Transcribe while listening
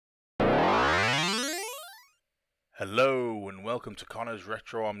Hello and welcome to Connor's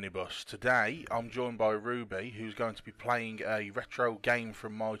Retro Omnibus. Today I'm joined by Ruby, who's going to be playing a retro game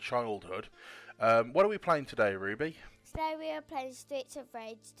from my childhood. What are we playing today, Ruby? Today we are playing Streets of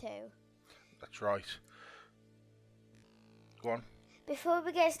Rage 2. That's right. Go on. Before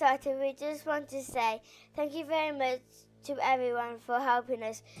we get started, we just want to say thank you very much to everyone for helping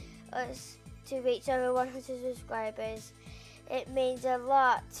us to reach over 100 subscribers. It means a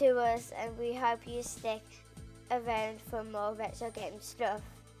lot to us and we hope you stick around for more retro game stuff.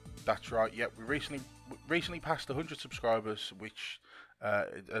 That's right. Yep, we recently passed 100 subscribers, which,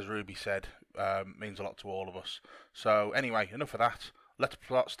 as Ruby said, means a lot to all of us. So anyway, enough of that. Let's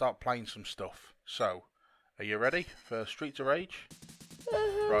start playing some stuff. So, are you ready for Streets of Rage?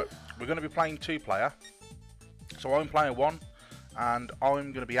 Right, we're going to be playing 2-player. So I'm playing 1, and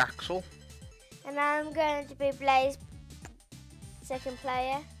I'm going to be Axel. And I'm going to be Blaze, 2nd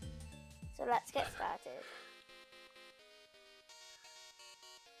player. So let's get started.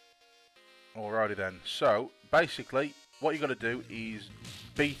 Alrighty then, so basically what you're going to do is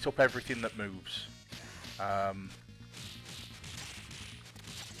beat up everything that moves.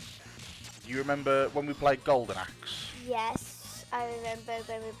 Do you remember when we played Golden Axe? Yes, I remember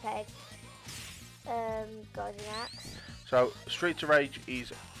when we played Golden Axe. So Streets of Rage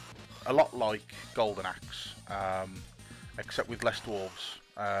is a lot like Golden Axe, except with less dwarves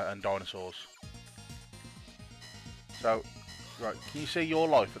and dinosaurs. So, right, can you see your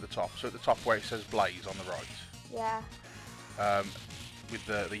life at the top? So at the top where it says Blaze on the right. Yeah. With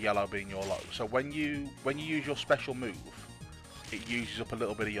the yellow being your life. So when you use your special move, it uses up a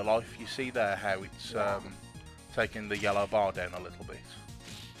little bit of your life. You see there how it's taking the yellow bar down a little bit.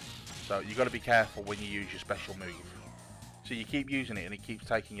 So you've got to be careful when you use your special move. So you keep using it and it keeps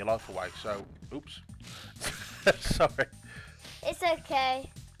taking your life away. So, oops. Sorry. It's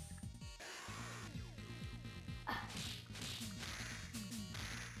okay.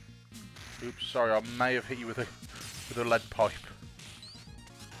 Oops, sorry, I may have hit you with a lead pipe.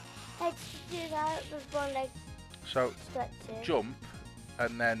 Let's do that with one leg. So, stretching. Jump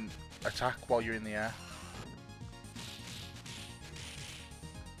and then attack while you're in the air.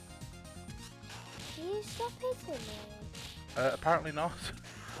 Can you stop hitting me? Apparently not.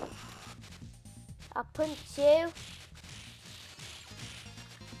 I'll punch you.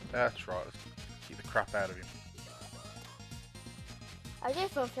 That's right, let's keep the crap out of him. I do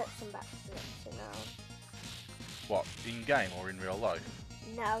front flips and back flips, you know. What, in game or in real life?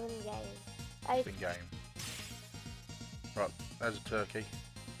 No, in game. In game. Right, there's a turkey.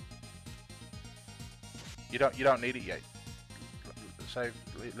 You don't need it yet.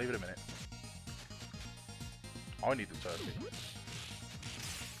 Leave it a minute. I need the turkey.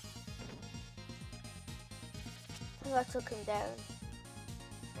 I took him down.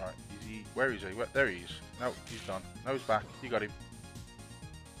 Right, where is he? There he is. No, he's gone. No, he's back. You got him.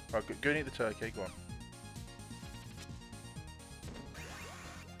 Right, go and eat the turkey. Go on.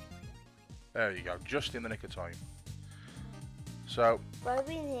 There you go. Just in the nick of time. So. What are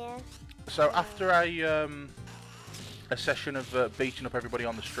we in here? So after a session of beating up everybody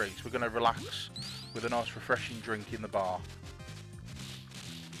on the streets, we're going to relax with a nice refreshing drink in the bar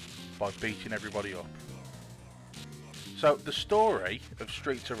by beating everybody up. So the story of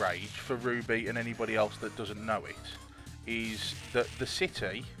Streets of Rage for Ruby and anybody else that doesn't know it is that the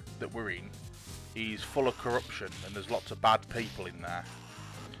city that we're in is full of corruption and there's lots of bad people in there.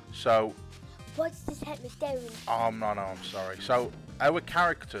 So what does this have me doing? no, I'm sorry. So our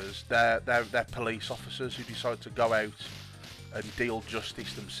characters, they're police officers who decide to go out and deal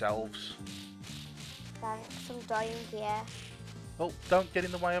justice themselves. Thanks, I'm dying here. Well, don't get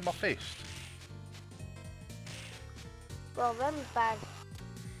in the way of my fist. Well, remember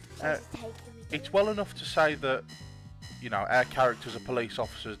bad. It's well enough to say that, you know, our characters are police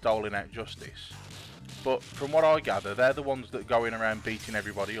officers doling out justice. But from what I gather, they're the ones that go in around beating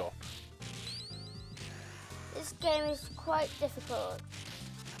everybody up. This game is quite difficult.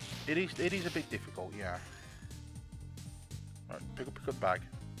 It is a bit difficult, yeah. Right, pick up the bag.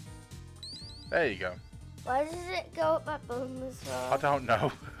 There you go. Why does it go up my bum as well? I don't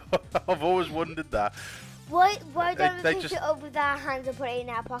know. I've always wondered that. Why don't we pick just, it up with our hands and put it in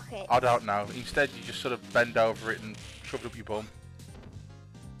our pocket? I don't know. Instead, you just sort of bend over it and shove it up your bum.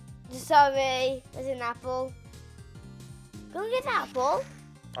 Sorry, there's an apple. Go and get the apple.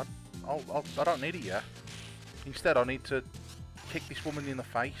 I don't need it yet. Instead, I need to kick this woman in the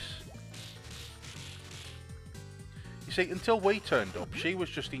face. You see, until we turned up, she was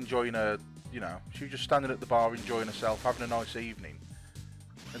just enjoying she was just standing at the bar enjoying herself, having a nice evening.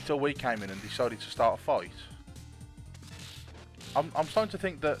 Until we came in and decided to start a fight. I'm starting to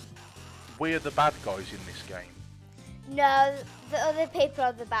think that we're the bad guys in this game. No, the other people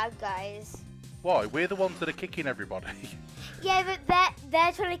are the bad guys. Why? We're the ones that are kicking everybody. Yeah, but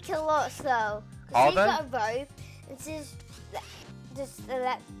they're trying to kill us though. Are He's they? got a rope. It's just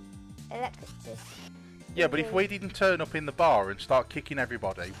electric. Yeah, but if we didn't turn up in the bar and start kicking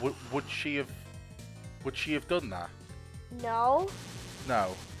everybody, would she have done that? No.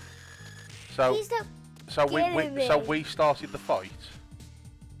 No. So He's not so killing me. we started the fight.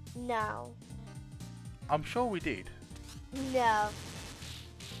 No. I'm sure we did. No.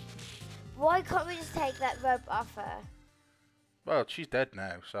 Why can't we just take that rope off her? Well, she's dead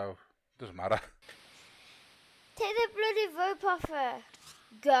now, so it doesn't matter. Take the bloody rope off her.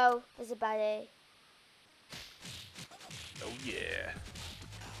 Go. There's a baddie. Oh yeah.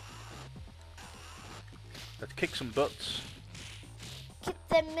 Let's kick some butts. Kick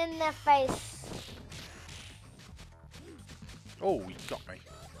them in their face. Oh, he got me.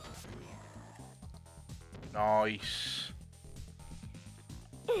 Nice.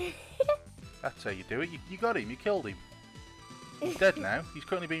 That's how you do it. You got him. You killed him. He's dead now. He's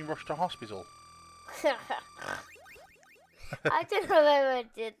currently being rushed to hospital. I don't know where I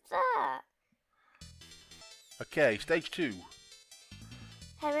did that. Okay, stage 2.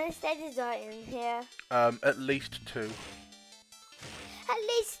 How many stages are in here? At least 2. At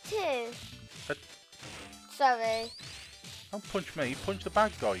least 2. At- Sorry. Don't punch me. Punch the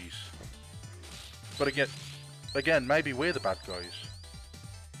bad guys. But again, maybe we're the bad guys.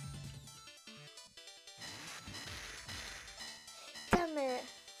 Damn it.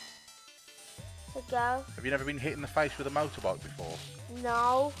 So go. Have you never been hit in the face with a motorbike before?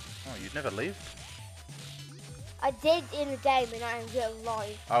 No. Oh, you'd never lived. I did in the game and not in real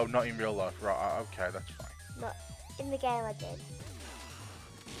life. Oh, not in real life. Right, okay, that's fine. Not in the game I did.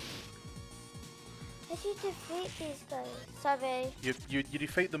 How do you defeat these guys? Sorry. You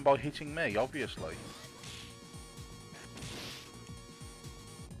defeat them by hitting me, obviously.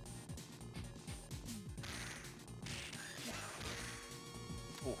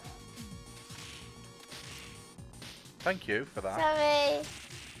 Ooh. Thank you for that. Sorry.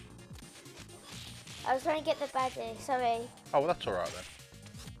 I was trying to get the baddie. Sorry. Oh, well, that's alright then.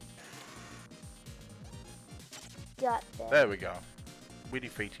 Got this. There we go. We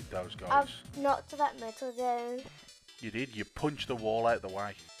defeated those guys. I've knocked that metal down. You did. You punched the wall out the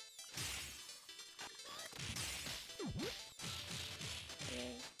way.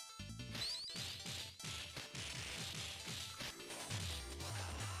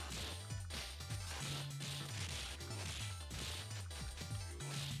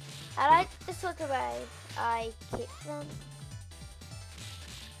 I like the sort of way I kick them.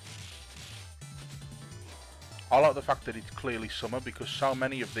 I like the fact that it's clearly summer because so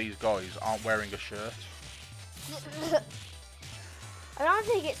many of these guys aren't wearing a shirt. I don't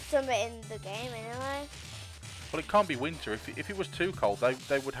think it's summer in the game anyway. Well, it can't be winter. If it was too cold,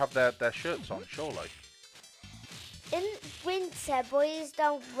 they would have their shirts on, surely. In winter, boys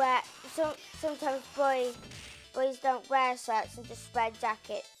don't wear. Sometimes boys don't wear shirts and just wear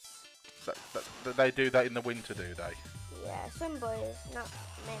jackets. They do that in the winter, do they? Yeah, some boys, not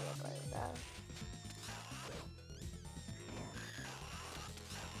many boys though.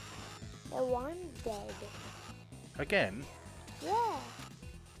 The one dead. Again? Yeah.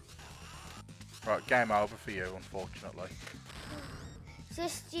 Right, game over for you, unfortunately.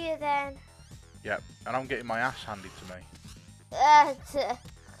 Just you then. Yep, and I'm getting my ass handed to me.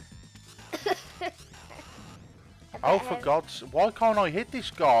 Oh, for God's sake, why can't I hit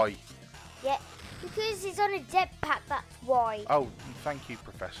this guy? Yeah, because he's on a jetpack, that's why. Oh, thank you,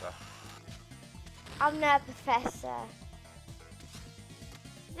 Professor. I'm no professor. I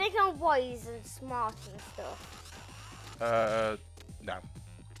think I'm wise and smart and stuff. No.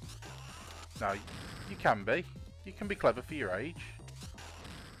 No, you can be. You can be clever for your age.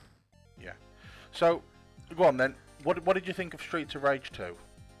 Yeah. So, go on then. What did you think of Streets of Rage 2?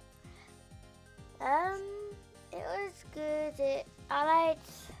 It was good. I liked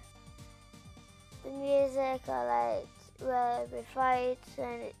the music. I liked where we fight,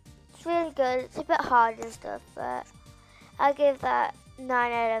 and it's really good. It's a bit hard and stuff, but I'll give that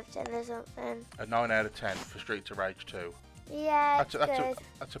 9 out of 10 or something. A 9 out of 10 for Streets of Rage 2. Yeah, it's good.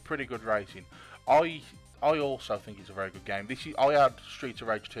 That's a pretty good rating. I also think it's a very good game. I had Streets of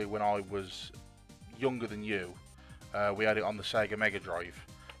Rage 2 when I was younger than you. We had it on the Sega Mega Drive,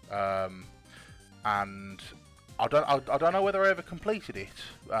 and I don't know whether I ever completed it,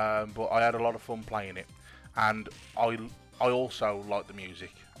 but I had a lot of fun playing it, and I also liked the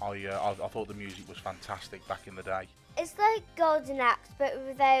music. I thought the music was fantastic back in the day. It's like Golden Axe, but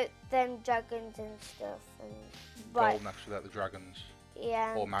without them dragons and stuff. And Golden Axe without the dragons.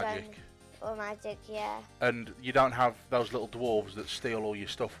 Yeah. Or magic. or magic, yeah. And you don't have those little dwarves that steal all your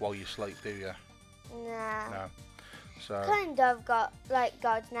stuff while you sleep, do you? Nah. No. So Kind of got like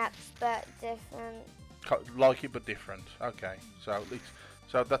God's naps, but different. like it but different. Okay. So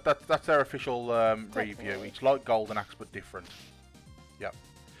that's their official review. It's like Golden Axe but different. Yep.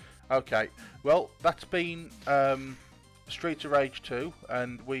 Okay. Well, that's been Streets of Rage 2,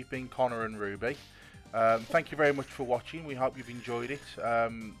 and we've been Connor and Ruby. Thank you very much for watching. We hope you've enjoyed it.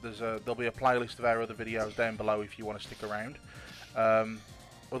 There'll be a playlist of our other videos down below if you want to stick around.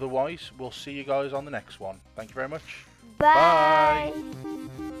 Otherwise, we'll see you guys on the next one. Thank you very much. Bye.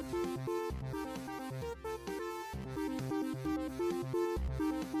 Bye.